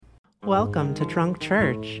Welcome to Trunk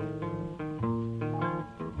Church.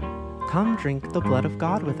 Come drink the blood of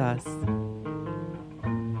God with us.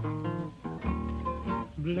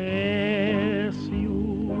 Bless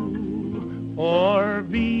you for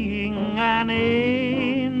being an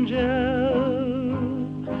angel,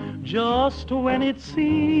 just when it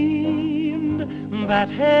seemed that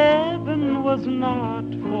heaven was not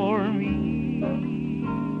for me.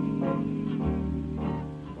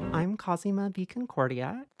 I'm Cosima B.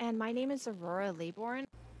 Concordia. And my name is Aurora Laybourne.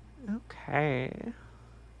 Okay.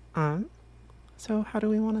 So how do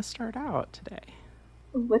we want to start out today?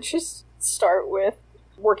 Let's just start with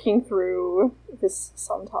working through this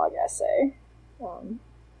Sontag essay.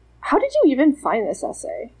 How did you even find this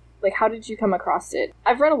essay? Like, how did you come across it?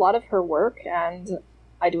 I've read a lot of her work, and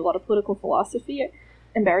I do a lot of political philosophy.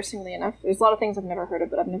 Embarrassingly enough, there's a lot of things I've never heard of,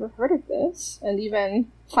 but I've never heard of this. And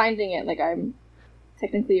even finding it, like, I'm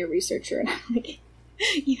technically a researcher, and like,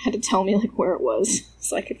 you had to tell me, like, where it was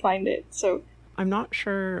so I could find it. So I'm not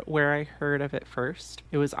sure where I heard of it first.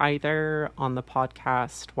 It was either on the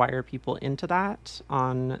podcast Why Are People Into That,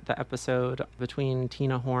 on the episode between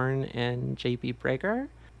Tina Horn and J.B. Brager,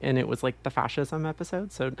 and it was like the fascism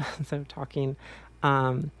episode, so talking.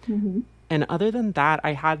 And other than that,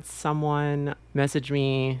 I had someone message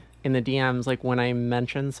me in the DMs, like when I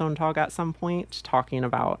mentioned Sontag at some point, talking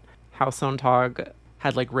about how Sontag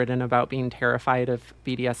had like written about being terrified of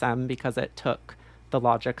BDSM because it took the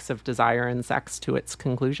logics of desire and sex to its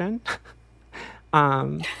conclusion.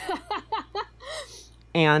 And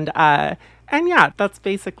yeah, that's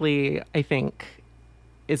basically, I think,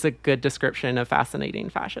 is a good description of fascinating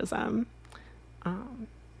fascism.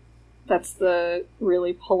 that's the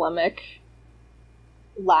really polemic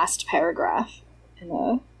last paragraph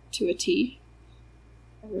to a T,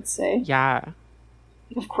 I would say. Yeah.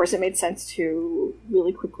 Of course, it made sense to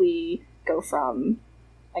really quickly go from,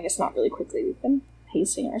 I guess not really quickly, we've been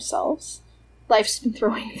pacing ourselves. Life's been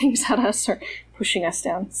throwing things at us or pushing us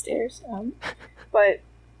downstairs. But,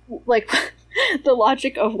 like, the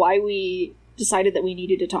logic of why we decided that we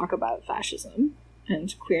needed to talk about fascism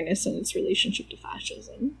and queerness and its relationship to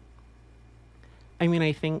fascism. I mean,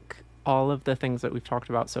 I think all of the things that we've talked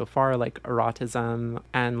about so far, like erotism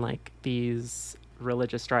and like these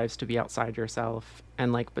religious drives to be outside yourself,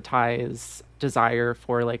 and like Bataille's desire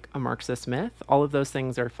for like a Marxist myth, all of those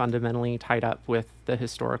things are fundamentally tied up with the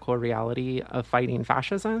historical reality of fighting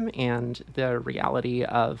fascism and the reality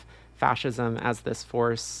of fascism as this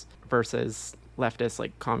force versus leftist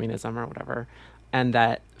like communism or whatever. And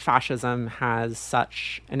that fascism has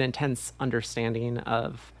such an intense understanding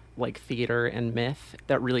of like theater and myth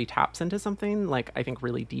that really taps into something like I think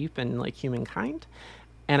really deep and like humankind.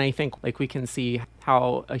 And I think like we can see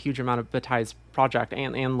how a huge amount of Bataille's project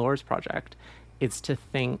and Laura's project is to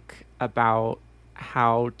think about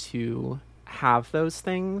how to have those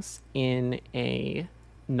things in a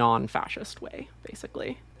non-fascist way,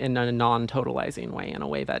 basically, in a non-totalizing way, in a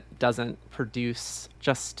way that doesn't produce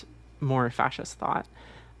just more fascist thought,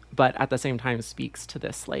 but at the same time speaks to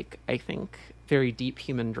this, like, I think, very deep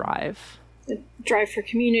human drive. The drive for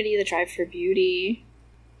community, the drive for beauty.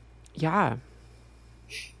 Yeah.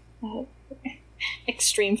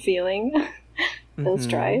 Extreme feeling. Those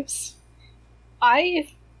drives. I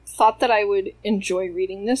thought that I would enjoy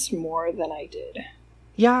reading this more than I did.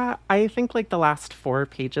 Yeah, I think like the last 4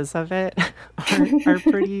 pages of it are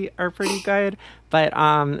pretty good, but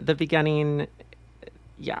the beginning,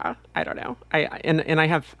 yeah, I don't know.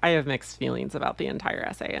 I have mixed feelings about the entire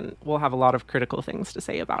essay, and we'll have a lot of critical things to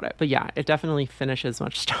say about it. But yeah, it definitely finishes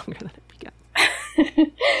much stronger than it begins.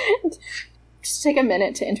 Just take a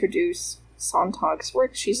minute to introduce Sontag's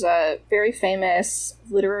work. She's a very famous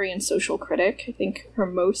literary and social critic. I think her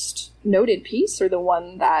most noted piece, or the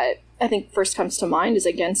one that I think first comes to mind, is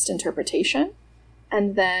Against Interpretation.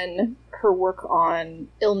 And then her work on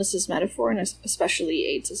illness as metaphor, and especially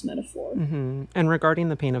AIDS as metaphor. Mm-hmm. And regarding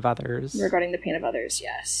the pain of others. Regarding the pain of others,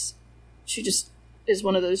 yes. She just is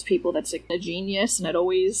one of those people that's like a genius, and had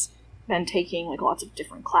always been taking like lots of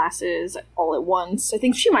different classes all at once. I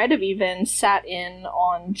think she might have even sat in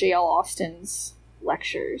on J.L. Austin's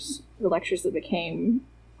lectures, the lectures that became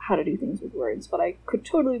How to Do Things with Words, but I could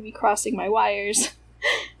totally be crossing my wires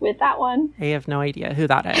with that one. I have no idea who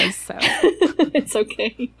that is, so. It's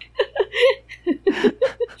okay.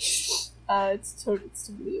 It's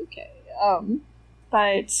totally okay.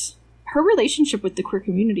 But her relationship with the queer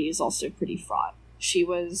community is also pretty fraught. She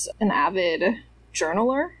was an avid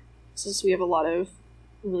journaler, so we have a lot of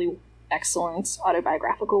really excellent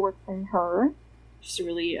autobiographical work from her. She's a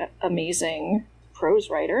really amazing prose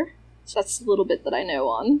writer. So that's a little bit that I know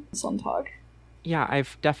on Sontag. Yeah,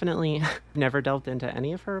 I've definitely never delved into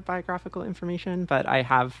any of her biographical information, but I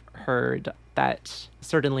have heard that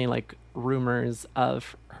certainly like rumors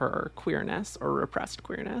of her queerness or repressed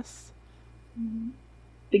queerness.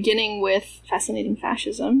 Beginning with Fascinating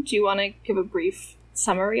Fascism, do you want to give a brief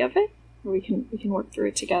summary of it? Or we can work through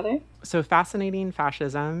it together. So Fascinating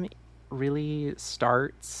Fascism really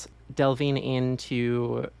starts delving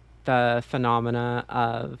into the phenomena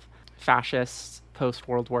of fascists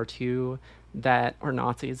post-World War II or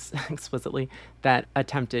Nazis explicitly, that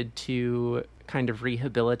attempted to kind of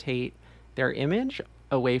rehabilitate their image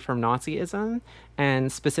away from Nazism,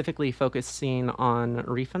 and specifically focusing on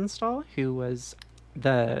Riefenstahl, who was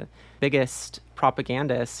the biggest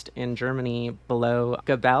propagandist in Germany below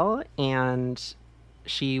Goebbels, and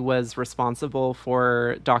she was responsible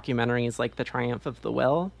for documentaries like The Triumph of the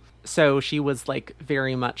Will. So she was like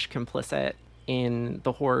very much complicit in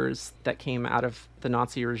the horrors that came out of the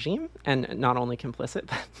Nazi regime, and not only complicit,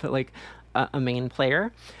 but like a main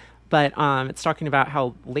player. But it's talking about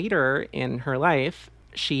how later in her life,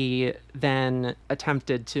 she then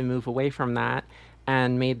attempted to move away from that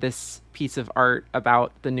and made this piece of art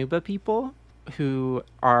about the Nuba people, who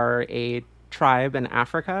are a tribe in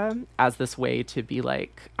Africa, as this way to be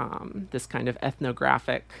like this kind of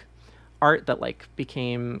ethnographic art that like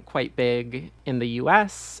became quite big in the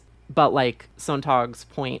US. But like Sontag's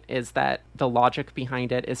point is that the logic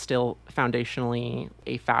behind it is still foundationally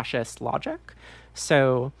a fascist logic.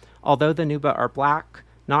 So although the Nuba are black,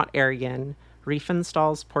 not Aryan,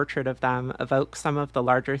 Riefenstahl's portrait of them evokes some of the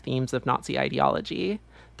larger themes of Nazi ideology: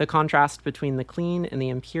 the contrast between the clean and the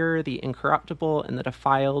impure, the incorruptible and the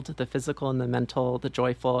defiled, the physical and the mental, the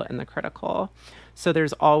joyful and the critical. So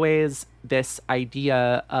there's always this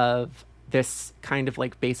idea of this kind of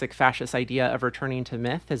like basic fascist idea of returning to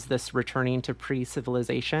myth, is this returning to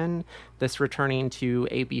pre-civilization, this returning to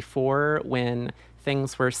a before when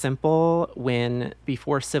things were simple, when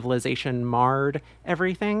before civilization marred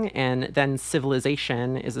everything, and then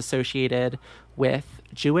civilization is associated with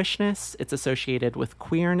Jewishness, it's associated with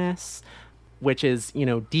queerness, which is, you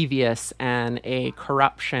know, devious and a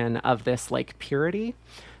corruption of this like purity.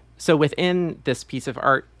 So within this piece of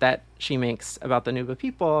art that she makes about the Nuba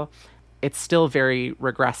people, it's still very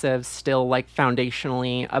regressive, still like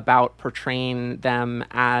foundationally about portraying them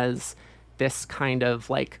as this kind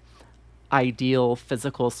of like ideal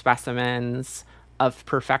physical specimens of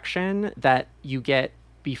perfection that you get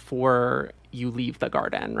before you leave the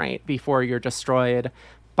garden, right? Before you're destroyed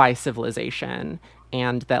by civilization,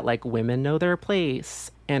 and that like women know their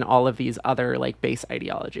place and all of these other like base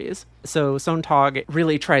ideologies. So Sontag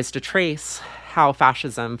really tries to trace how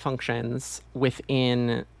fascism functions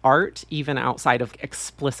within art, even outside of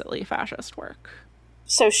explicitly fascist work.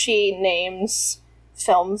 So she names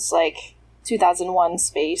films like 2001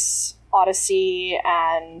 Space Odyssey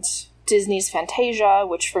and Disney's Fantasia,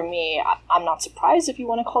 which for me, I'm not surprised if you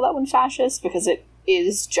want to call that one fascist, because it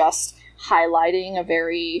is just highlighting a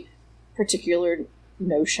very particular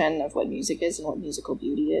notion of what music is and what musical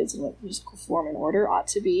beauty is and what musical form and order ought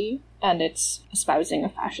to be, and it's espousing a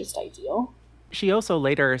fascist ideal. She also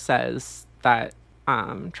later says that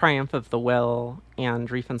Triumph of the Will and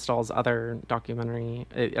Riefenstahl's other documentary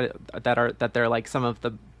that they're like some of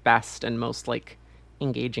the best and most like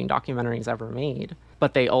engaging documentaries ever made,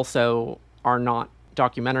 but they also are not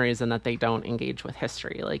documentaries in that they don't engage with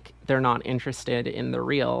history. Like, they're not interested in the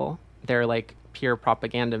real. They're like pure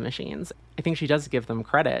propaganda machines. I think she does give them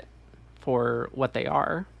credit for what they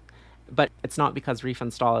are, but it's not because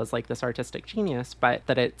Riefenstahl is like this artistic genius, but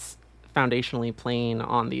that it's foundationally playing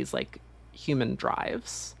on these like human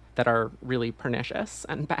drives that are really pernicious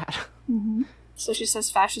and bad. Mm-hmm. So she says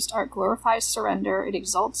fascist art glorifies surrender, it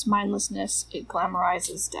exalts mindlessness, it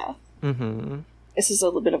glamorizes death. Mm-hmm. This is a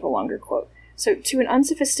little bit of a longer quote. So, to an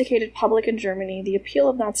unsophisticated public in Germany, the appeal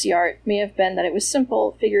of Nazi art may have been that it was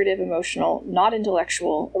simple, figurative, emotional, not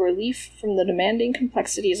intellectual, a relief from the demanding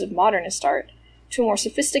complexities of modernist art. To a more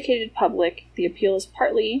sophisticated public, the appeal is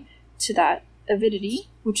partly to that avidity,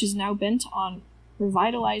 which is now bent on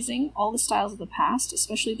revitalizing all the styles of the past,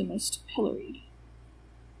 especially the most pilloried.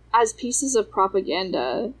 As pieces of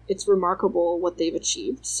propaganda, it's remarkable what they've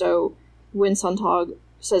achieved. So, when Sontag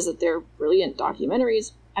says that they're brilliant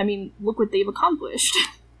documentaries, I mean, look what they've accomplished.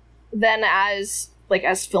 Then as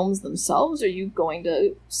films themselves, are you going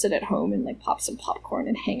to sit at home and like pop some popcorn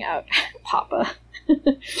and hang out, pop a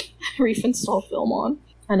Riefenstahl film on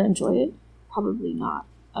and enjoy it? Probably not.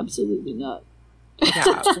 Absolutely not.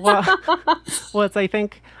 Yeah. Well, it's I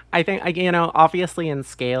think you know, obviously in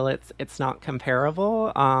scale it's not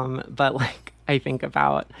comparable. But like I think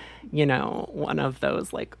about, you know, one of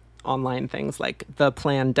those like online things like the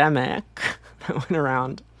plandemic that went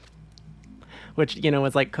around, which,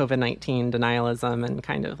 was like COVID-19 denialism and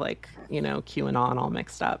kind of like, QAnon all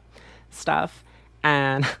mixed up stuff.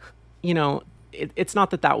 And, it's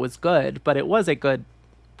not that was good, but it was a good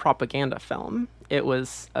propaganda film. It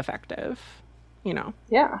was effective, Yeah.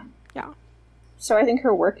 Yeah. So I think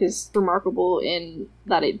her work is remarkable in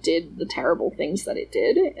that it did the terrible things that it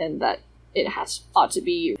did, and that it ought to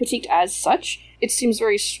be critiqued as such. It seems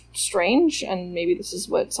very strange, and maybe this is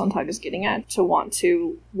what Sontag is getting at, to want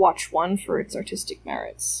to watch one for its artistic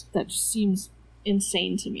merits. That just seems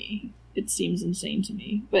insane to me. It seems insane to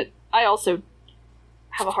me. But I also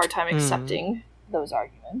have a hard time accepting those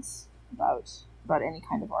arguments about any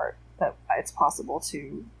kind of art, that it's possible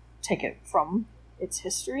to take it from its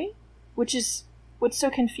history, which is what's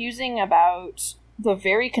so confusing about the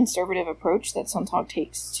very conservative approach that Sontag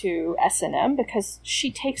takes to S&M, because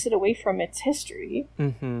she takes it away from its history.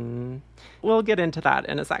 Mm-hmm. We'll get into that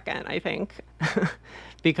in a second, I think,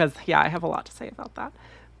 because, I have a lot to say about that.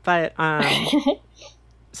 But,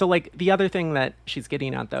 so, like, the other thing that she's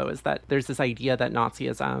getting at, though, is that there's this idea that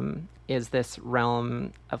Nazism is this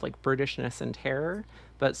realm of, like, brutishness and terror.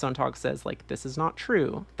 But Sontag says, like, this is not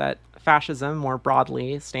true, that fascism, more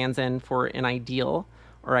broadly, stands in for an ideal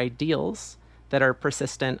or ideals that are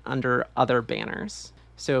persistent under other banners.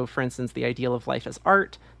 So, for instance, the ideal of life as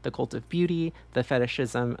art, the cult of beauty, the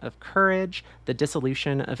fetishism of courage, the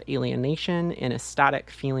dissolution of alienation in ecstatic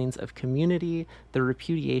feelings of community, the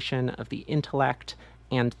repudiation of the intellect,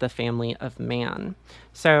 and the family of man.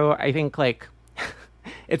 So I think, like,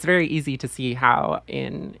 it's very easy to see how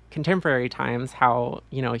in contemporary times, how,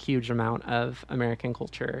 a huge amount of American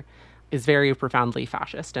culture is very profoundly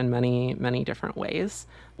fascist in many, many different ways,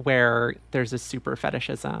 where there's a super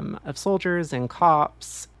fetishism of soldiers and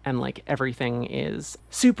cops, and like everything is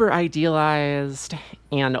super idealized.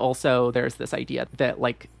 And also there's this idea that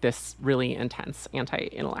like this really intense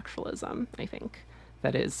anti-intellectualism, I think,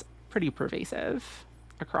 that is pretty pervasive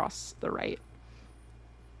across the right.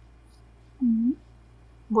 Mm-hmm.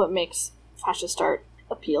 What makes fascist art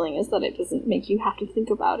appealing is that it doesn't make you have to think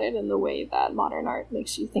about it in the way that modern art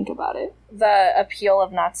makes you think about it. The appeal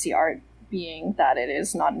of Nazi art being that it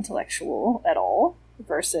is not intellectual at all,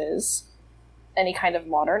 versus any kind of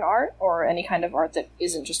modern art or any kind of art that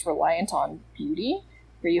isn't just reliant on beauty,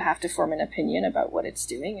 where you have to form an opinion about what it's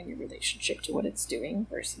doing and your relationship to what it's doing,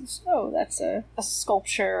 versus, oh, that's a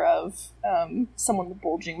sculpture of someone with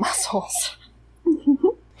bulging muscles.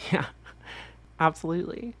 Yeah,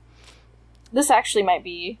 absolutely. This actually might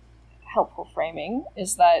be helpful framing,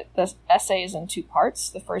 is that the essay is in two parts.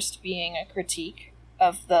 The first being a critique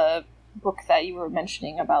of the book that you were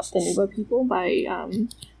mentioning about the Nuba people by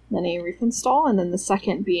Leni Riefenstahl, and then the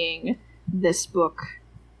second being this book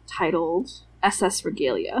titled SS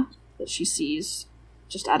Regalia that she sees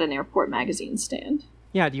just at an airport magazine stand.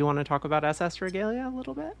 Yeah, do you want to talk about SS Regalia a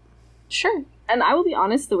little bit? Sure. And I will be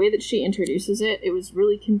honest, the way that she introduces it, it was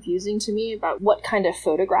really confusing to me about what kind of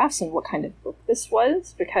photographs and what kind of book this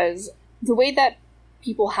was, because the way that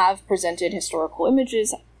people have presented historical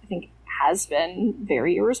images, I think, has been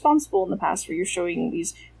very irresponsible in the past, where you're showing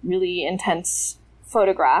these really intense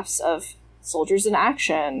photographs of soldiers in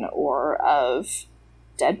action, or of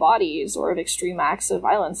dead bodies, or of extreme acts of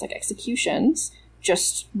violence like executions,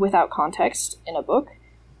 just without context in a book.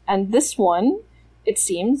 And this one, it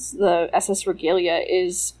seems, the SS Regalia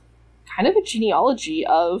is kind of a genealogy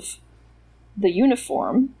of the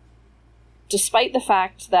uniform, despite the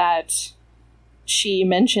fact that she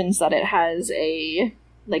mentions that it has a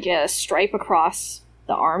stripe across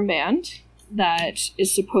the armband that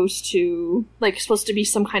is supposed to be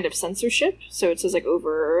some kind of censorship. So it says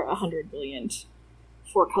over 100 million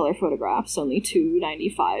 4-color photographs, only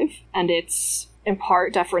 295, and it's in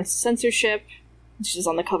part deference to censorship, which is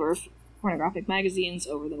on the cover of pornographic magazines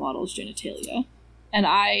over the model's genitalia. And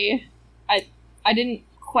I didn't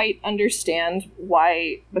quite understand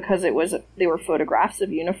why, because they were photographs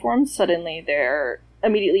of uniforms, suddenly they're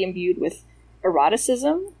immediately imbued with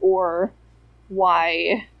eroticism, or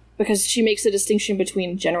why, because she makes a distinction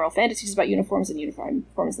between general fantasies about uniforms and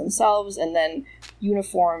uniforms themselves, and then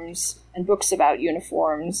uniforms and books about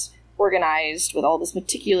uniforms organized with all this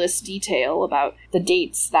meticulous detail about the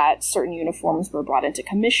dates that certain uniforms were brought into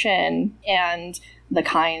commission and the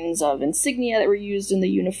kinds of insignia that were used in the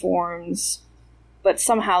uniforms. But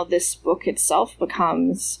somehow this book itself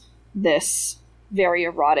becomes this very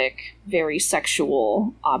erotic, very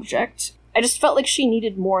sexual object. I just felt like she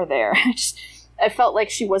needed more there. I felt like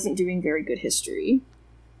she wasn't doing very good history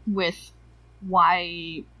with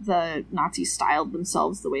why the Nazis styled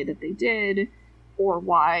themselves the way that they did, or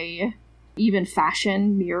why even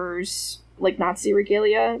fashion mirrors like Nazi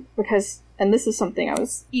regalia, because, and this is something I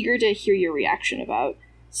was eager to hear your reaction about.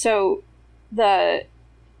 So the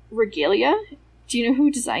regalia, do you know who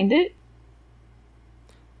designed it?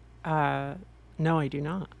 No, I do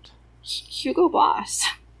not. Hugo Boss.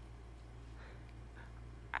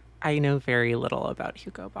 I know very little about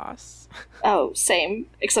Hugo Boss. Oh, same.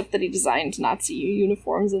 Except that he designed Nazi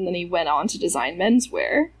uniforms and then he went on to design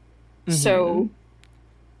menswear. Mm-hmm. So...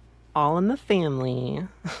 all in the family.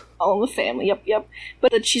 All in the family, yep.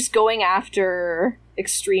 But that she's going after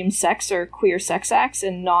extreme sex or queer sex acts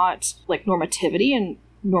and not, like, normativity and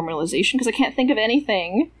normalization. Because I can't think of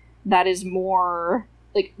anything that is more...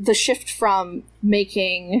 like, the shift from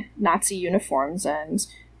making Nazi uniforms and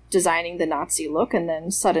designing the Nazi look and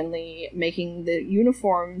then suddenly making the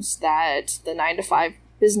uniforms that the 9-to-5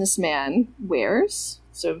 businessman wears,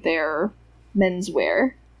 so they're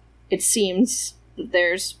menswear. It seems that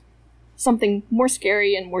there's something more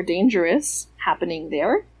scary and more dangerous happening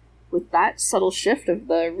there with that subtle shift of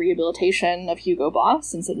the rehabilitation of Hugo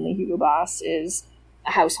Boss, and suddenly Hugo Boss is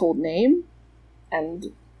a household name,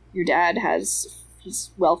 and your dad he's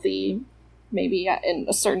wealthy, maybe in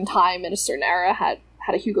a certain time, in a certain era, had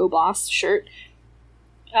a Hugo Boss shirt,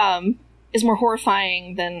 is more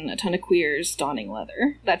horrifying than a ton of queers donning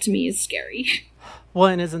leather. That to me is scary. Well,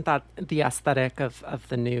 and isn't that the aesthetic of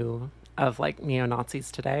the new, of like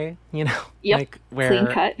neo-Nazis today, you know? Yep. Like where, clean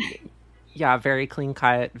cut. Yeah, very clean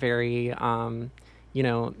cut, very, you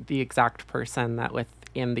know, the exact person that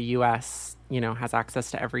within the US, you know, has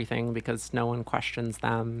access to everything because no one questions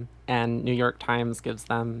them. And New York Times gives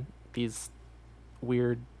them these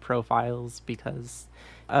weird profiles because,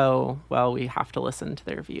 oh, well, we have to listen to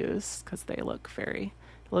their views because they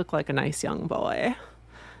look like a nice young boy.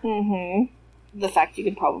 Mm-hmm. The fact you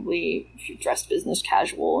could probably, if you dress business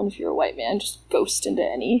casual and if you're a white man, just ghost into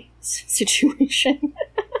any situation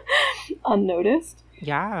unnoticed.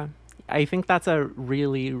 Yeah. I think that's a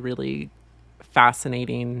really, really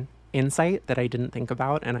fascinating insight that I didn't think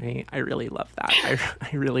about, and I really love that.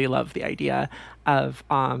 I really love the idea of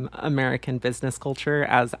American business culture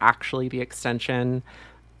as actually the extension,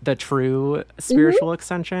 the true spiritual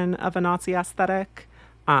extension of a Nazi aesthetic.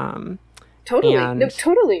 Totally. No,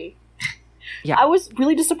 totally. Yeah. I was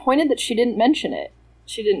really disappointed that she didn't mention it.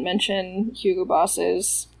 She didn't mention Hugo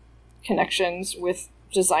Boss's connections with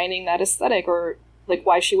designing that aesthetic, or like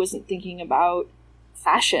why she wasn't thinking about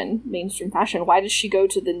fashion, mainstream fashion. Why did she go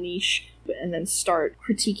to the niche and then start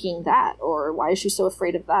critiquing that? Or why is she so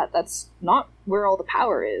afraid of that? That's not where all the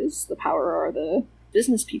power is. The power are the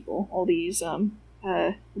business people, all these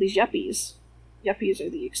yuppies. Yuppies are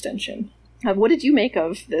the extension. What did you make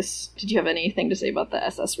of this? Did you have anything to say about the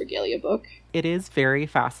SS Regalia book? It is very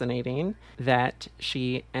fascinating that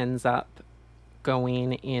she ends up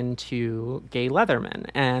going into gay Leatherman,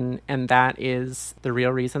 and that is the real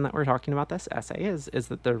reason that we're talking about this essay, is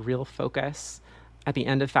that the real focus at the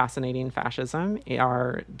end of Fascinating Fascism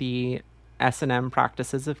are the S&M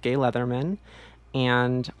practices of gay Leatherman,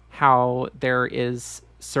 and how there is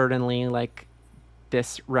certainly like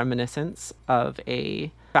this reminiscence of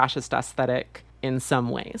a fascist aesthetic in some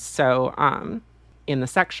ways. So in the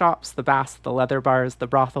sex shops, the baths, the leather bars, the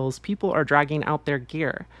brothels, people are dragging out their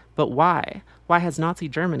gear. But why? Why has Nazi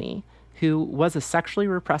Germany, who was a sexually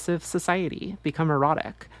repressive society, become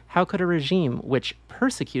erotic? How could a regime which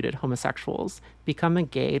persecuted homosexuals become a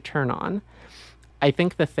gay turn-on? I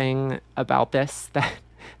think the thing about this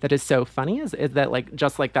that is so funny is that, like,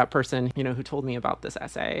 just like that person, you know, who told me about this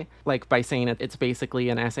essay, like by saying it's basically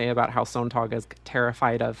an essay about how Sontag is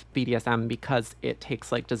terrified of BDSM because it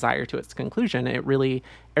takes like desire to its conclusion. It really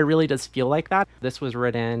does feel like that. This was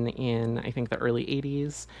written in, I think, the early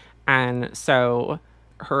 80s. And so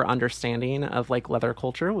her understanding of like leather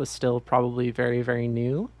culture was still probably very, very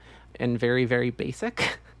new and very, very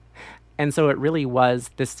basic. And so it really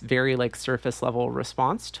was this very like surface level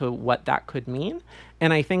response to what that could mean.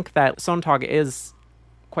 And I think that Sontag is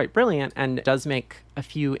quite brilliant and does make a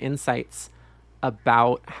few insights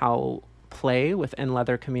about how play within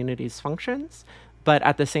leather communities functions, but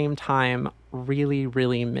at the same time really,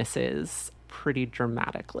 really misses pretty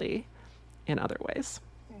dramatically in other ways.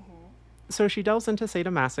 So she delves into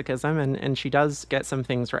sadomasochism, and she does get some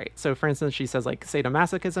things right. So for instance, she says like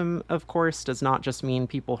sadomasochism, of course, does not just mean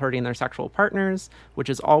people hurting their sexual partners, which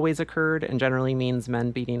has always occurred and generally means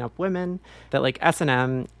men beating up women. That like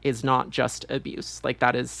S&M is not just abuse. Like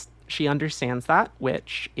that is, she understands that,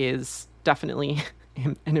 which is definitely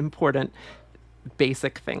an important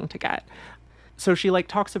basic thing to get. So she like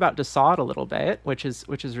talks about de Sade a little bit, which is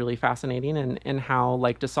really fascinating, and how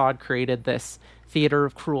like de Sade created this theater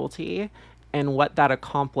of cruelty and what that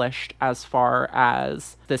accomplished as far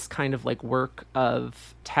as this kind of like work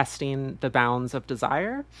of testing the bounds of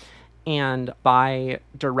desire, and by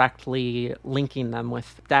directly linking them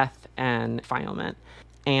with death and defilement,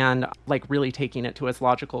 and like really taking it to its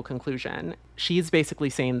logical conclusion. She's basically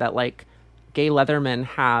saying that like gay Leathermen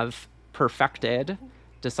have perfected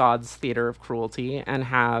de Sade's theater of cruelty and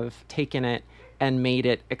have taken it and made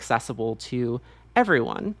it accessible to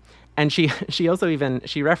everyone. And she also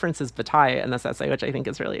she references Bataille in this essay, which I think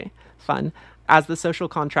is really fun. As the social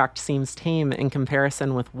contract seems tame in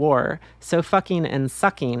comparison with war, so fucking and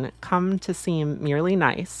sucking come to seem merely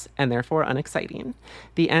nice and therefore unexciting.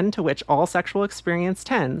 The end to which all sexual experience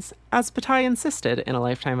tends, as Bataille insisted in a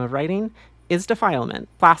lifetime of writing, is defilement,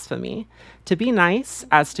 blasphemy. To be nice,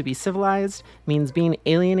 as to be civilized, means being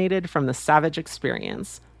alienated from the savage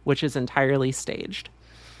experience, which is entirely staged.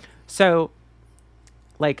 So,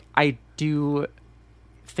 like, I do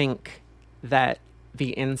think that the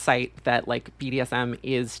insight that, like, BDSM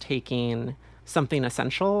is taking something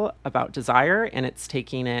essential about desire, and it's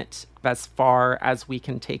taking it as far as we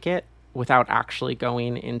can take it without actually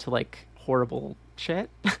going into, like, horrible shit.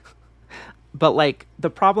 But, like, the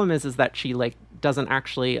problem is that she, like, doesn't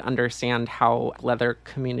actually understand how leather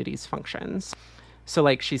communities functions. So,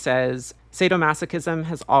 like, she says, sadomasochism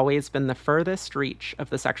has always been the furthest reach of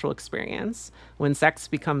the sexual experience. When sex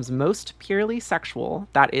becomes most purely sexual,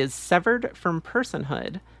 that is, severed from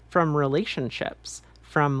personhood, from relationships,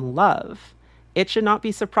 from love, it should not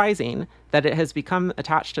be surprising that it has become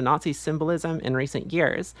attached to Nazi symbolism in recent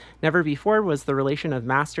years. Never before was the relation of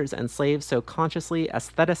masters and slaves so consciously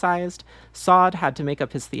aestheticized. Sade had to make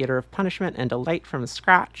up his theater of punishment and delight from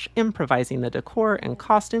scratch, improvising the decor and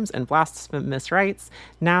costumes and blasphemous rites.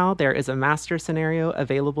 Now there is a master scenario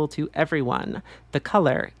available to everyone. The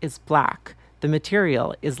color is black. The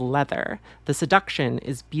material is leather. The seduction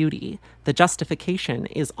is beauty. The justification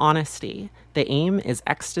is honesty. The aim is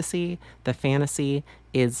ecstasy. The fantasy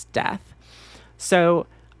is death. So,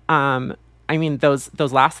 I mean, those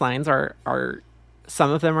last lines are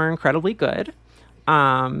some of them are incredibly good,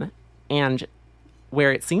 and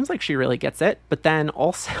where it seems like she really gets it. But then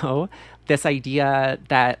also this idea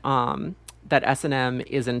that that S&M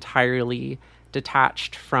is entirely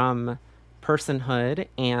detached from personhood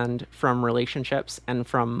and from relationships and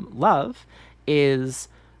from love is,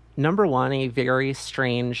 number one, a very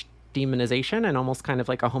strange demonization and almost kind of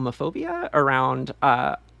like a homophobia around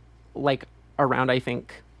I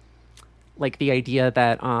think like the idea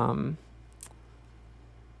that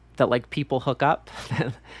that like people hook up,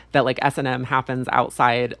 that like S&M happens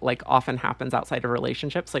outside, like often happens outside of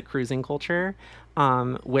relationships, like cruising culture,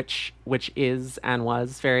 which is and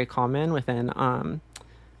was very common within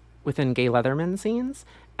gay Leatherman scenes.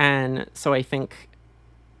 And so I think,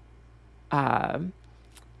 but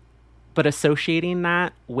associating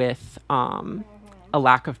that with a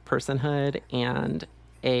lack of personhood and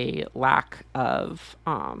a lack of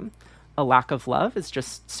love is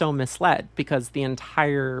just so misled, because the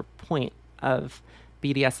entire point of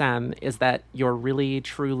BDSM is that you're really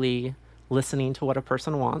truly listening to what a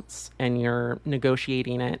person wants and you're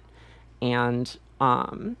negotiating it, and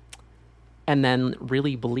then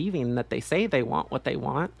really believing that they say they want what they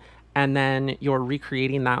want, and then you're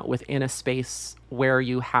recreating that within a space where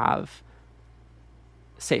you have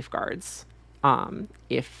safeguards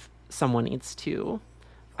if someone needs to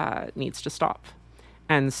stop.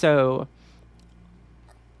 And so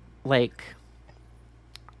like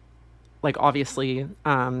obviously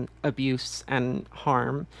abuse and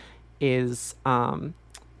harm is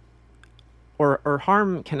or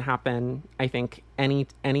harm can happen, I think, any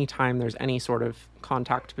time there's any sort of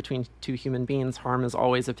contact between two human beings. Harm is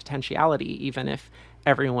always a potentiality, even if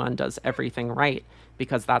everyone does everything right,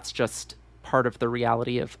 because that's just part of the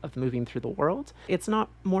reality of moving through the world. It's not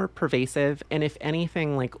more pervasive, and if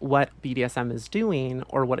anything, like what BDSM is doing,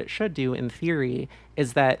 or what it should do in theory,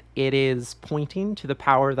 is that it is pointing to the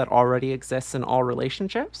power that already exists in all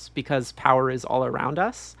relationships, because power is all around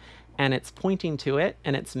us, and it's pointing to it,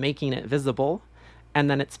 and it's making it visible, and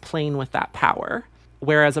then it's playing with that power.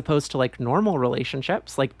 Whereas opposed to like normal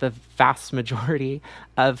relationships, like the vast majority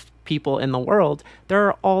of people in the world, there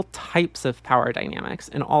are all types of power dynamics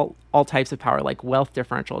and all types of power, like wealth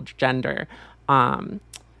differential, gender, and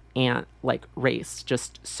like race,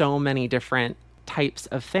 just so many different types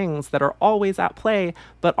of things that are always at play,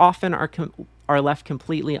 but often are left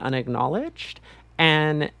completely unacknowledged,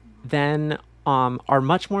 and then are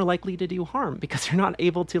much more likely to do harm, because you're not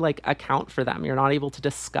able to like account for them. You're not able to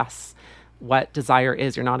discuss what desire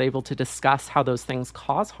is. You're not able to discuss how those things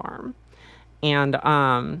cause harm. And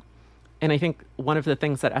I think one of the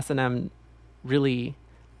things that S&M really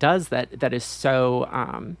does that is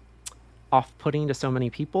so off-putting to so many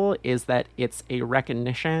people is that it's a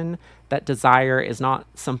recognition that desire is not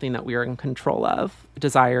something that we are in control of.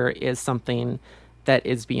 Desire is something that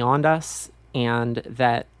is beyond us, and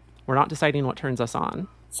that we're not deciding what turns us on.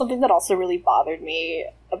 Something that also really bothered me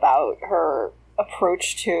about her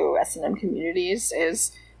approach to S&M communities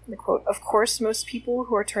is, the quote, "Of course, most people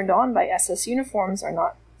who are turned on by SS uniforms are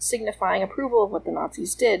not signifying approval of what the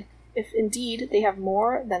Nazis did, if indeed they have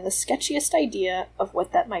more than the sketchiest idea of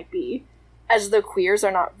what that might be." As though queers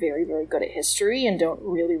are not very, very good at history and don't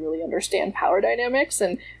really, really understand power dynamics,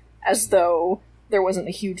 and as though there wasn't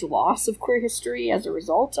a huge loss of queer history as a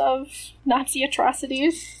result of Nazi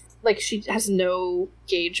atrocities. Like, she has no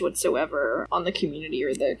gauge whatsoever on the community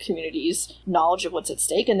or the community's knowledge of what's at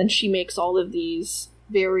stake, and then she makes all of these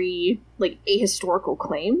very, like, ahistorical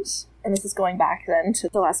claims. And this is going back then to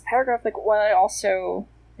the last paragraph. Like, what I also,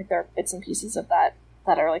 like, there are bits and pieces of that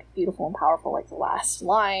are, like, beautiful and powerful, like the last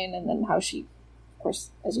line, and then how she, of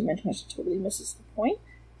course, as you mentioned, she totally misses the point.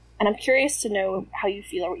 And I'm curious to know how you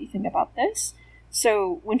feel or what you think about this.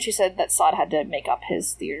 So, when she said that Sod had to make up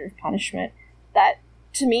his theater of punishment, that,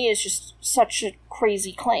 to me, is just such a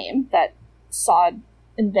crazy claim that Sod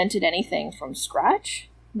invented anything from scratch,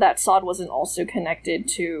 that Sod wasn't also connected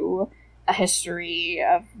to a history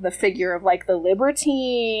of the figure of, like, the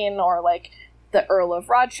libertine, or, like, the Earl of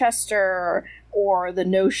Rochester, or the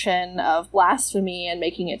notion of blasphemy and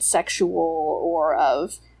making it sexual, or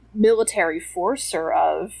of military force, or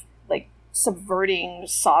of, like, subverting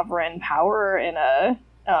sovereign power in a,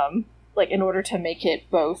 like, in order to make it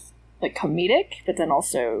both, like, comedic, but then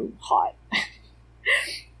also hot.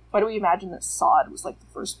 Why do we imagine that Sod was, like, the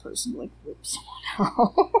first person to, like, whip someone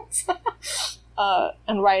else?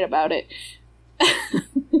 And write about it.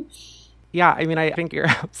 Yeah, I mean, I think you're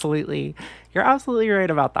absolutely right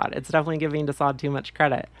about that. It's definitely giving Sod too much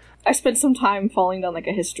credit. I spent some time falling down, like,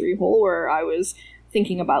 a history hole where I was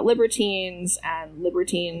thinking about libertines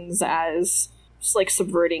as just, like,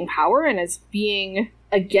 subverting power and as being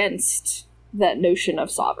against that notion of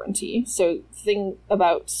sovereignty. So the thing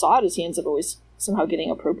about Sod is he ends up always somehow getting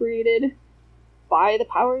appropriated by the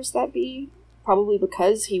powers that be, probably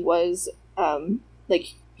because he was,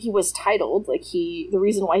 he was titled, like, the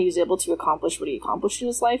reason why he was able to accomplish what he accomplished in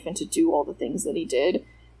his life and to do all the things that he did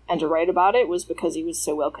and to write about it was because he was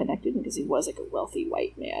so well connected and because he was, like, a wealthy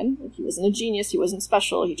white man. Like, he wasn't a genius, he wasn't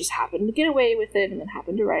special, he just happened to get away with it and then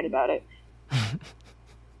happened to write about it.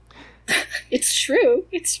 It's true.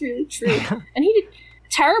 It's really true. And he did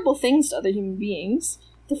terrible things to other human beings.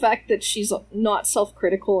 The fact that she's not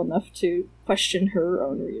self-critical enough to question her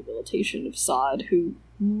own rehabilitation of Sod, who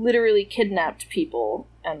literally kidnapped people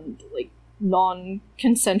and, like,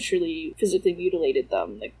 non-consensually physically mutilated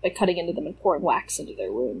them, like, by cutting into them and pouring wax into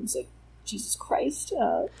their wounds. Like, Jesus Christ.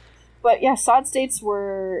 But yeah, Sod's dates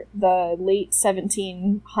were the late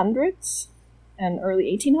 1700s and early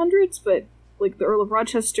 1800s, but, like, the Earl of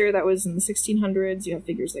Rochester, that was in the 1600s. You have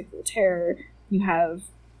figures like Voltaire. You have,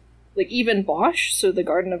 like, even Bosch, so the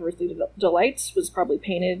Garden of Earthly Delights was probably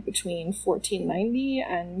painted between 1490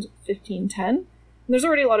 and 1510. And there's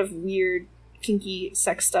already a lot of weird, kinky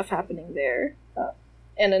sex stuff happening there,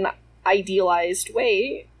 in an idealized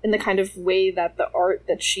way, in the kind of way that the art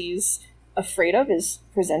that she's afraid of is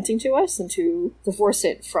presenting to us, and to divorce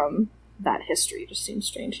it from that history just seems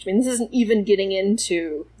strange to me. And this isn't even getting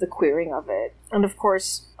into the queering of it. And of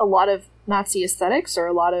course, a lot of Nazi aesthetics, or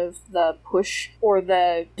a lot of the push or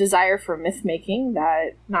the desire for myth-making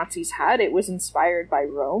that Nazis had, it was inspired by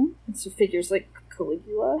Rome. And so figures like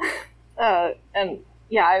Caligula. And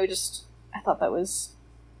yeah, I thought that was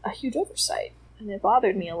a huge oversight, and it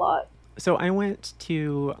bothered me a lot. So I went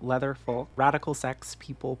to Leatherfolk, Radical Sex,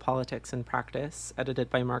 People, Politics, and Practice, edited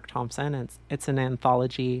by Mark Thompson. It's an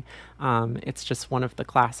anthology. It's just one of the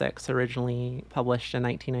classics, originally published in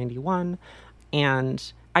 1991.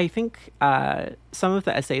 And I think some of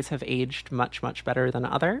the essays have aged much, much better than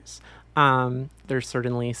others. There's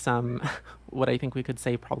certainly some, what I think we could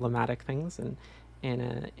say, problematic things in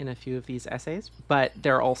a few of these essays. But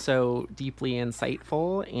they're also deeply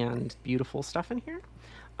insightful and beautiful stuff in here.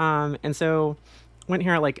 And so went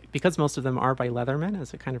here, like, because most of them are by Leatherman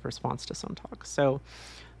as a kind of response to Sontag. So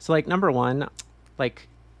like, number one, like,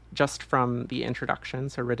 just from the introduction,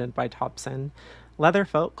 so written by Thompson,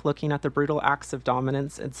 Leatherfolk, looking at the brutal acts of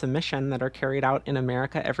dominance and submission that are carried out in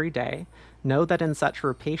America every day, know that in such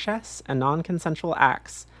rapacious and non-consensual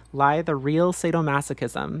acts lie the real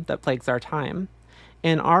sadomasochism that plagues our time.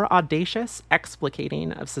 In our audacious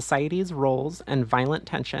explicating of society's roles and violent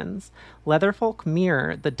tensions, Leatherfolk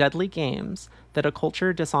mirror the deadly games that a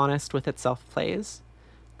culture dishonest with itself plays.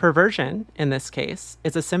 Perversion, in this case,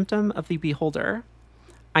 is a symptom of the beholder.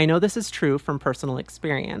 I know this is true from personal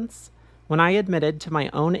experience. When I admitted to my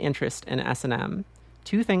own interest in S&M,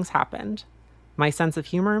 two things happened. My sense of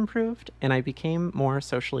humor improved, and I became more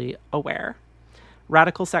socially aware.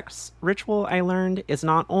 Radical sex ritual, I learned, is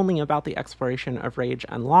not only about the exploration of rage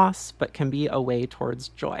and loss, but can be a way towards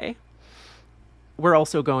joy. We're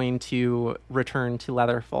also going to return to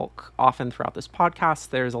Leatherfolk often throughout this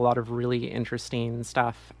podcast. There's a lot of really interesting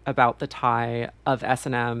stuff about the tie of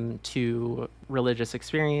S&M to religious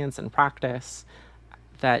experience and practice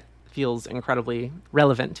that feels incredibly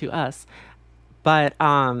relevant to us. But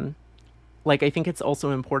I think it's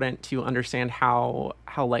also important to understand how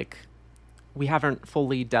like we haven't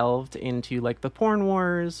fully delved into like the porn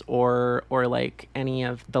wars or like any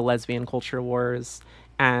of the lesbian culture wars,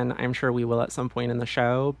 and I'm sure we will at some point in the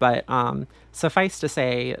show. But suffice to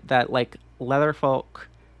say that like Leatherfolk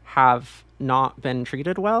have not been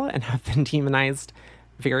treated well and have been demonized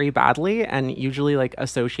very badly, and usually like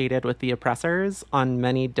associated with the oppressors on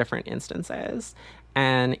many different instances.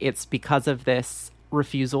 And it's because of this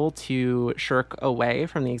refusal to shirk away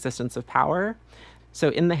from the existence of power. So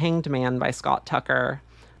in The Hanged Man by Scott Tucker,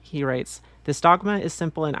 he writes, "This dogma is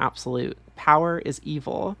simple and absolute. Power is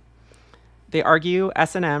evil. They argue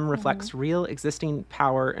S&M reflects real existing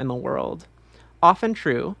power in the world. Often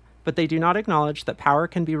true, but they do not acknowledge that power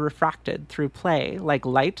can be refracted through play, like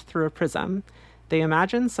light through a prism. They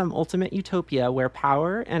imagine some ultimate utopia where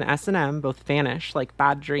power and S&M both vanish like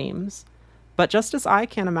bad dreams. But just as I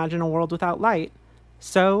can't imagine a world without light,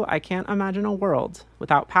 so I can't imagine a world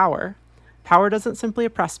without power. Power doesn't simply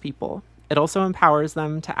oppress people. It also empowers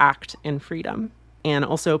them to act in freedom. And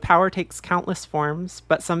also, power takes countless forms,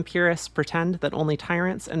 but some purists pretend that only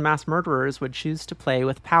tyrants and mass murderers would choose to play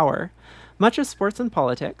with power. Much of sports and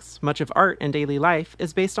politics, much of art and daily life,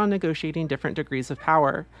 is based on negotiating different degrees of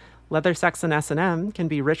power. Leather, sex, and S&M can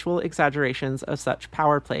be ritual exaggerations of such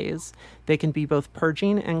power plays. They can be both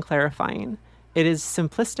purging and clarifying. It is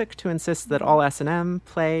simplistic to insist that all S&M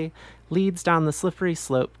play leads down the slippery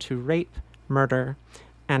slope to rape, murder,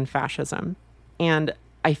 and fascism." And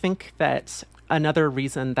I think that another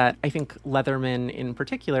reason that I think Leathermen in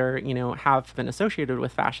particular, have been associated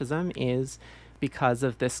with fascism is because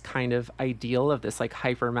of this kind of ideal of this like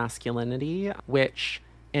hyper masculinity, which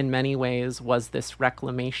in many ways was this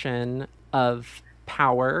reclamation of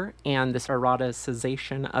power and this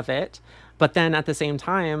eroticization of it. But then at the same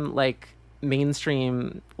time, like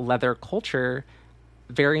mainstream leather culture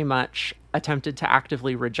very much attempted to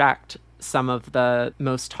actively reject some of the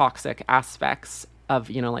most toxic aspects of,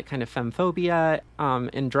 like kind of femphobia.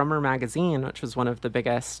 In Drummer magazine, which was one of the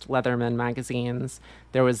biggest Leatherman magazines,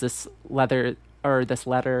 there was this letter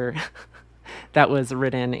that was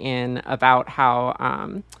written in about how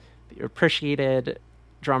they appreciated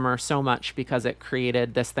Drummer so much because it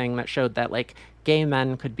created this thing that showed that like gay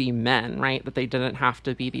men could be men, right? That they didn't have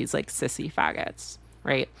to be these like sissy faggots,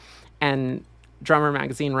 right? And Drummer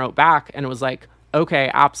magazine wrote back and it was like, okay,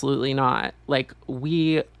 absolutely not. Like,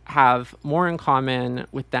 we have more in common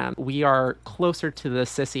with them. We are closer to the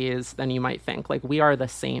sissies than you might think. Like, we are the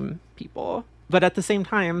same people. But at the same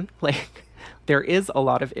time, like, there is a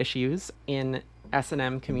lot of issues in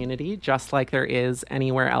S&M community, just like there is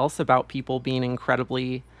anywhere else, about people being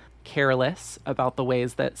incredibly careless about the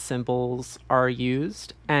ways that symbols are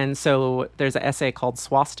used. And so there's an essay called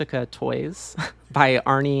Swastika Toys by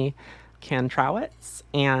Arnie Kantrowitz.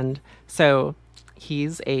 And so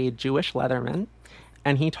he's a Jewish Leatherman,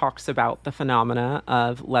 and he talks about the phenomena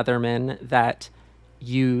of Leathermen that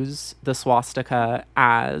use the swastika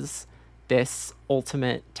as this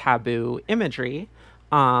ultimate taboo imagery,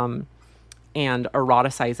 and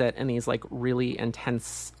eroticize it in these like really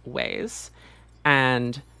intense ways.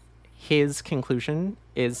 And his conclusion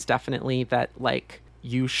is definitely that like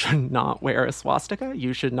you should not wear a swastika,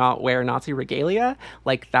 you should not wear Nazi regalia,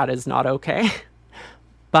 like that is not okay.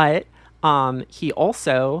 But he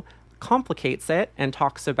also complicates it and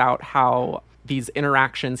talks about how these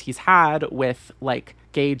interactions he's had with like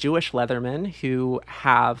gay Jewish Leathermen who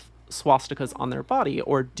have swastikas on their body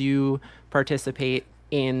or do participate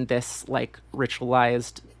in this like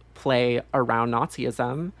ritualized play around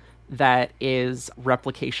Nazism that is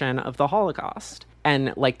replication of the Holocaust.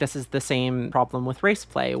 And like this is the same problem with race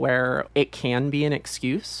play, where it can be an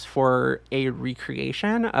excuse for a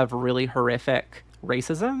recreation of really horrific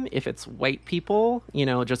racism if it's white people,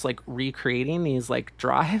 just like recreating these like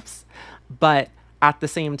drives. But at the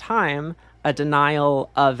same time, a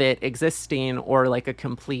denial of it existing, or like a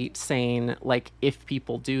complete saying like if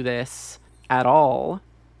people do this at all,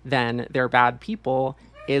 then they're bad people,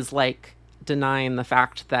 is like denying the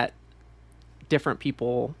fact that different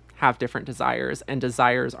people have different desires, and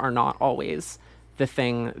desires are not always the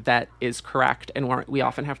thing that is correct, and we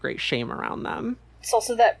often have great shame around them. It's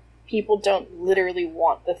also that people don't literally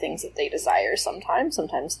want the things that they desire sometimes.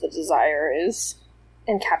 Sometimes the desire is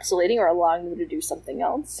encapsulating or allowing them to do something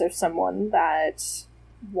else. So someone that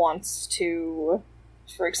wants to,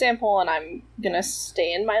 for example, and I'm going to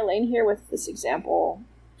stay in my lane here with this example,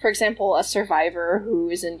 for example, a survivor who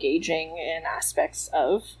is engaging in aspects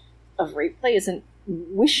of rape play isn't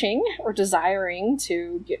wishing or desiring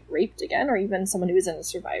to get raped again, or even someone who isn't a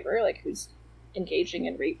survivor, like who's engaging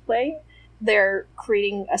in rape play. They're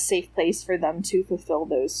creating a safe place for them to fulfill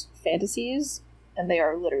those fantasies, and they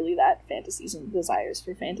are literally that, fantasies and desires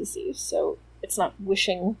for fantasies. So it's not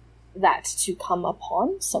wishing that to come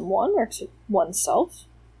upon someone or to oneself.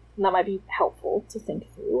 And that might be helpful to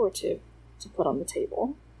think through or to put on the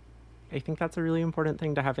table. I think that's a really important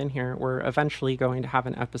thing to have in here. We're eventually going to have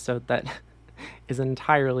an episode that is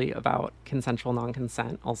entirely about consensual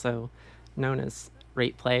non-consent, also known as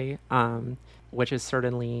rape play, which is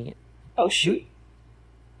certainly... Oh, shoot.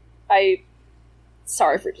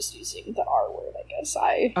 Sorry for just using the R word, I guess.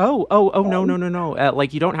 No.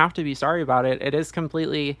 Like, you don't have to be sorry about it. It is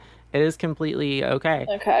completely okay.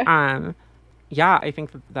 Okay. Yeah, I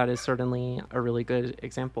think that is certainly a really good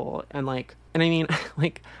example. And I mean,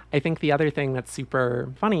 like, I think the other thing that's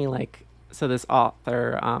super funny, like, so this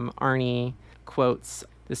author, Arnie, quotes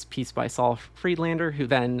this piece by Saul Friedlander, who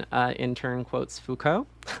then in turn quotes Foucault,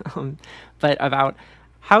 but about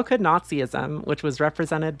how could Nazism, which was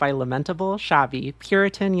represented by lamentable, shabby,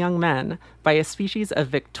 Puritan young men, by a species of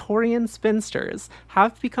Victorian spinsters,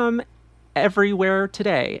 have become everywhere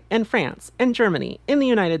today, in France, in Germany, in the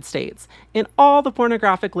United States, in all the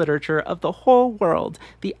pornographic literature of the whole world,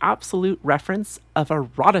 the absolute reference of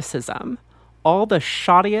eroticism. All the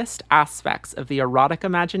shoddiest aspects of the erotic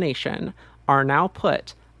imagination are now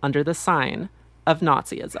put under the sign of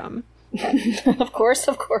Nazism. Of course.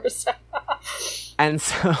 And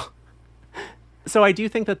so I do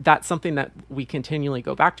think that that's something that we continually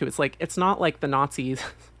go back to. It's like, it's not like the Nazis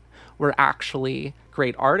were actually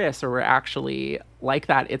great artists or were actually like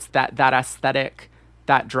that. It's that aesthetic,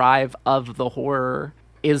 that drive of the horror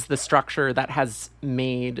is the structure that has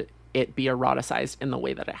made it be eroticized in the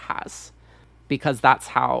way that it has. Because that's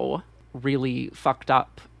how really fucked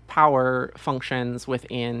up power functions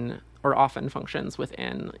within, or often functions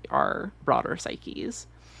within, our broader psyches.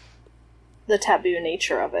 The taboo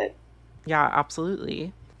nature of it. Yeah,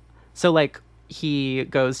 absolutely. So, like, he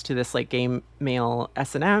goes to this, like, gay male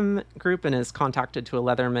S&M group and is contacted to a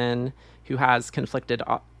Leatherman who has conflicted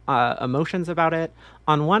emotions about it.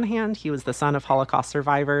 On one hand, he was the son of Holocaust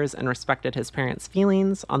survivors and respected his parents'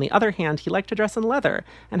 feelings. On the other hand, he liked to dress in leather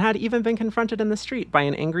and had even been confronted in the street by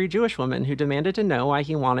an angry Jewish woman who demanded to know why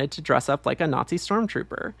he wanted to dress up like a Nazi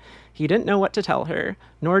stormtrooper. He didn't know what to tell her,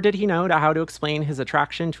 nor did he know how to explain his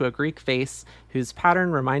attraction to a Greek face whose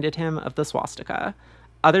pattern reminded him of the swastika.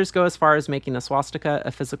 Others go as far as making the swastika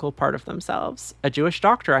a physical part of themselves. A Jewish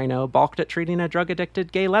doctor I know balked at treating a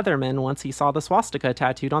drug-addicted gay Leatherman once he saw the swastika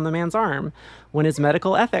tattooed on the man's arm. When his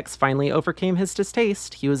medical ethics finally overcame his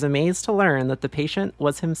distaste, he was amazed to learn that the patient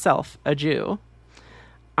was himself a Jew.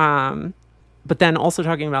 But then also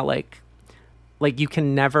talking about, like you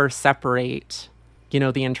can never separate, the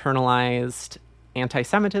internalized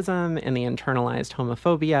anti-Semitism and the internalized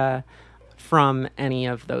homophobia from any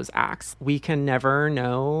of those acts. We can never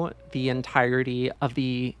know the entirety of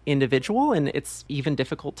the individual, and it's even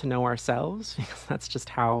difficult to know ourselves because that's just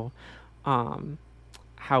how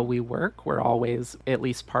we work. We're always at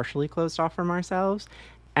least partially closed off from ourselves.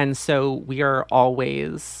 And so we are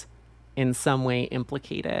always in some way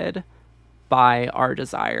implicated by our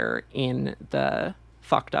desire in the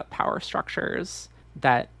fucked up power structures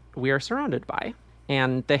that we are surrounded by,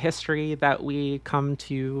 and the history that we come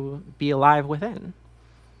to be alive within.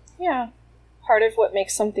 Yeah. Part of what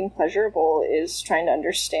makes something pleasurable is trying to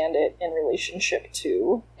understand it in relationship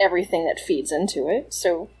to everything that feeds into it.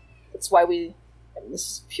 So it's why and this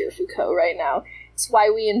is pure Foucault right now, it's why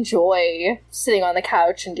we enjoy sitting on the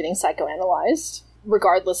couch and getting psychoanalyzed,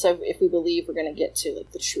 regardless of if we believe we're going to get to,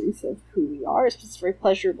 like, the truth of who we are. It's very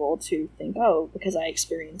pleasurable to think, oh, because I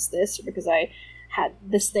experienced this, or because I had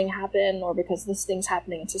this thing happen, or because this thing's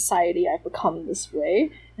happening in society, I've become this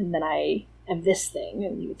way, and then I am this thing,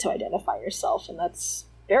 and you get to identify yourself, and that's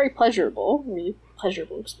very pleasurable, really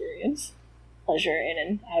pleasurable experience. Pleasure in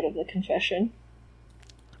and out of the confession.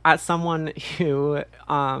 As someone who,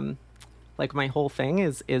 my whole thing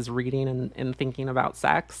is reading and thinking about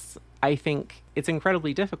sex, I think it's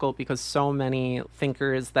incredibly difficult because so many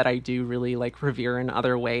thinkers that I do really, revere in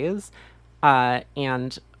other ways,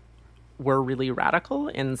 and were really radical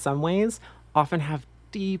in some ways often have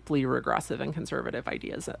deeply regressive and conservative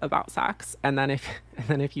ideas about sex. And then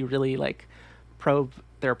if you really like probe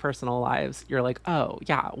their personal lives, you're like, oh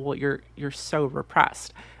yeah, well you're so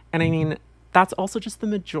repressed. And I mean, that's also just the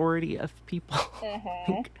majority of people.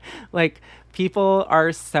 Like people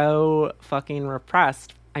are so fucking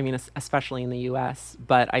repressed. I mean, especially in the US,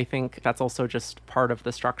 but I think that's also just part of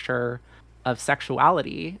the structure of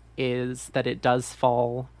sexuality, is that it does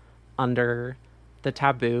fall under the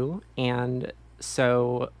taboo. And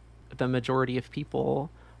so the majority of people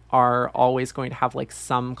are always going to have like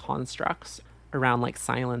some constructs around like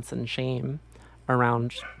silence and shame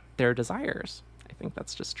around their desires. I think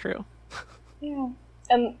that's just true. Yeah.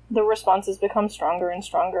 And the responses become stronger and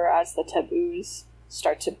stronger as the taboos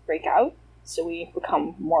start to break out. So we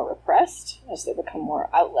become more repressed as there become more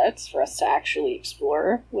outlets for us to actually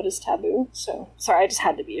explore what is taboo. So, sorry, I just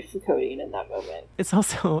had to be a Foucauldian in that moment. It's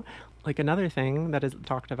also, like, another thing that is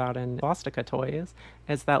talked about in Swastika Toys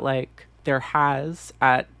is that, like, there has,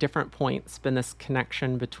 at different points, been this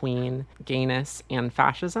connection between gayness and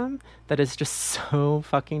fascism that is just so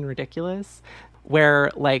fucking ridiculous. Where,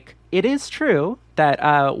 like, it is true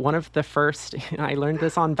that one of the first, I learned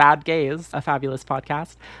this on Bad Gays, a fabulous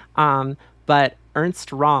podcast, but Ernst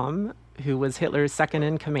Röhm, who was Hitler's second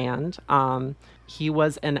in command, he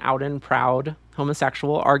was an out and proud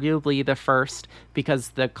homosexual, arguably the first, because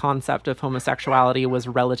the concept of homosexuality was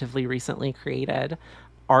relatively recently created.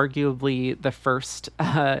 Arguably the first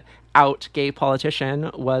out gay politician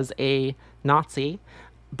was a Nazi,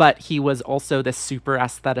 but he was also this super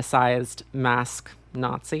aestheticized mask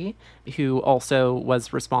Nazi who also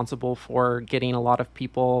was responsible for getting a lot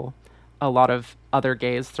of other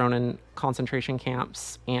gays thrown in concentration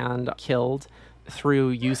camps and killed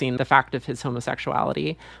through using the fact of his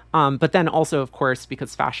homosexuality. But then also, of course,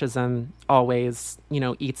 because fascism always,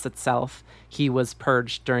 eats itself, he was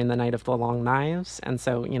purged during the Night of the Long Knives. And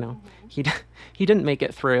so, he didn't make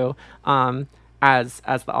it through. As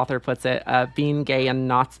the author puts it, being gay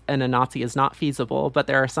and a Nazi is not feasible, but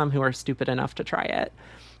there are some who are stupid enough to try it.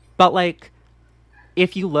 But, like,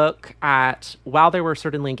 if you look at, while there were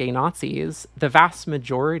certainly gay Nazis, the vast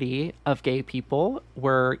majority of gay people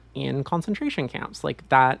were in concentration camps. Like,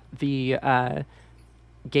 that the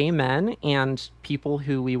gay men and people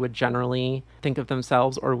who we would generally think of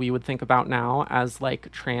themselves, or we would think about now as,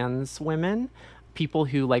 like, trans women, people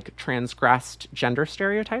who like transgressed gender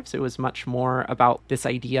stereotypes. It was much more about this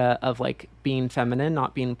idea of like being feminine,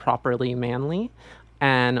 not being properly manly,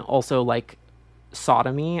 and also like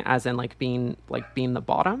sodomy, as in like being the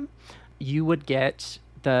bottom. You would get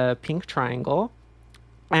the pink triangle,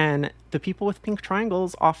 and the people with pink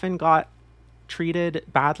triangles often got treated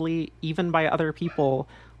badly even by other people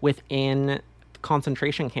within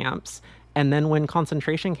concentration camps. And then when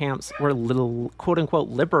concentration camps were quote unquote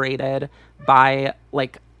liberated by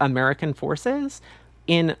like American forces,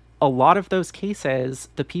 in a lot of those cases,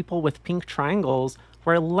 the people with pink triangles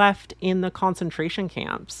were left in the concentration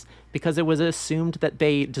camps because it was assumed that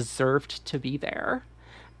they deserved to be there.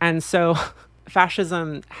 And so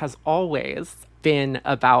fascism has always been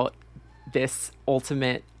about this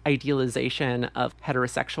ultimate idealization of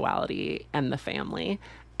heterosexuality and the family.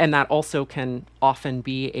 And that also can often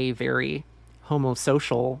be a very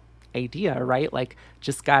homosocial idea, right? Like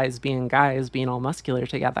just guys being all muscular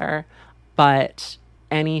together. But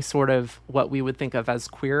any sort of what we would think of as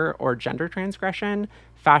queer or gender transgression,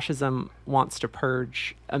 fascism wants to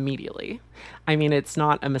purge immediately. I mean, it's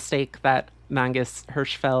not a mistake that Mangus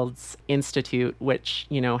Hirschfeld's institute, which,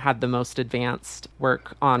 had the most advanced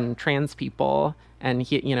work on trans people, and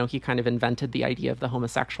he kind of invented the idea of the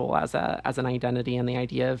homosexual as an identity, and the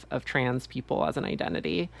idea of trans people as an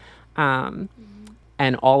identity.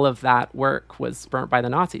 And all of that work was burnt by the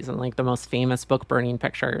Nazis. And like the most famous book burning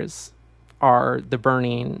pictures are the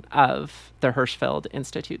burning of the Hirschfeld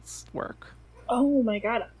Institute's work. Oh my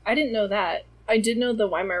God. I didn't know that. I did know the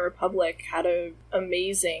Weimar Republic had an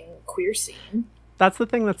amazing queer scene. That's the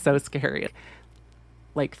thing that's so scary.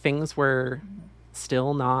 Like things were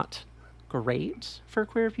still not great for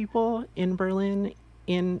queer people in Berlin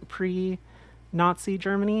in pre-Nazi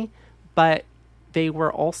Germany, but they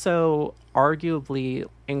were also arguably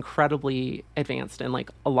incredibly advanced in like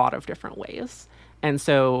a lot of different ways. And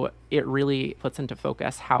so it really puts into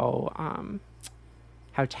focus how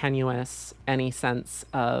tenuous any sense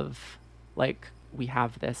of like we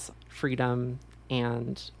have this freedom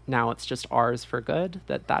and now it's just ours for good,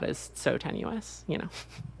 that is so tenuous,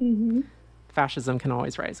 Mm-hmm. Fascism can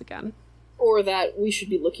always rise again. Or that we should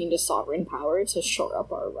be looking to sovereign power to shore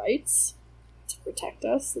up our rights, to protect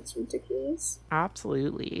us. It's ridiculous.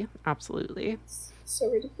 Absolutely. Absolutely. It's so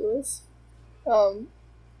ridiculous.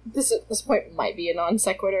 This point might be a non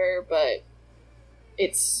sequitur, but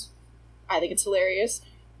I think it's hilarious.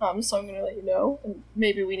 So I'm gonna let you know, and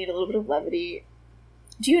maybe we need a little bit of levity.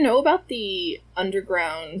 Do you know about the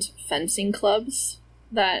underground fencing clubs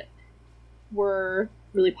that were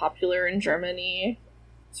really popular in Germany,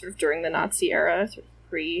 sort of during the Nazi era, sort of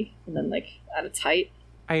pre, and then like at its height?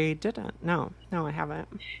 I didn't. No, I haven't.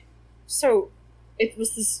 So it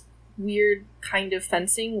was this weird kind of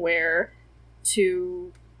fencing where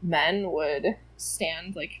two men would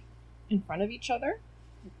stand like in front of each other,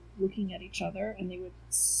 looking at each other, and they would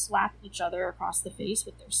slap each other across the face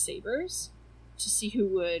with their sabers to see who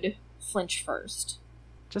would flinch first.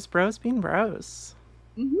 Just bros being bros.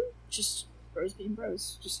 Mm-hmm. Just bros being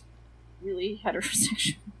bros. Just really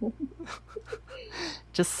heterosexual.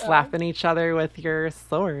 Just slapping each other with your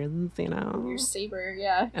swords, you know. Your saber,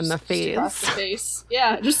 yeah. And the face. Just across the face.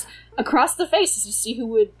 Yeah, just across the face to see who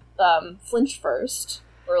would flinch first,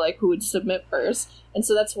 or like who would submit first. And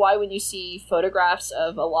so that's why when you see photographs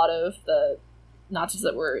of a lot of the Nazis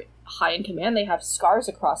that were high in command, they have scars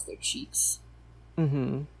across their cheeks.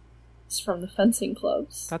 Mm-hmm. It's from the fencing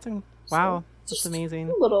clubs. Wow, that's amazing.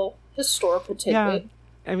 A little historical tidbit. Yeah.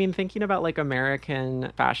 I mean, thinking about like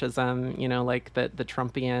American fascism, you know, like the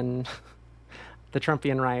Trumpian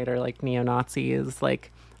right, or like neo-Nazis,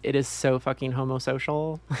 like it is so fucking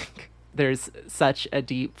homosocial. Like there's such a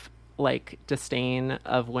deep like disdain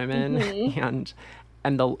of women, mm-hmm.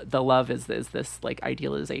 and the love is this like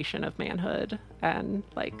idealization of manhood, and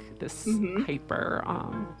like this mm-hmm. hyper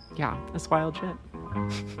it's wild shit.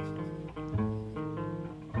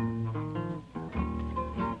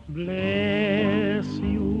 Bless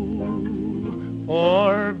you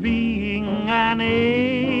for being an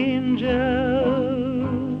angel,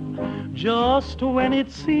 just when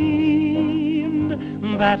it seemed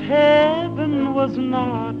that heaven was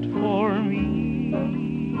not for me.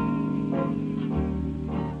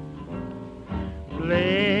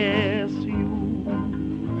 Bless you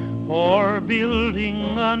for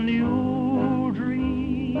building a new dream,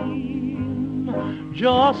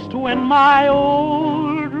 just when my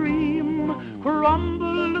old dream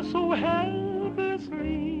crumbled so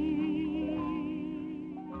helplessly.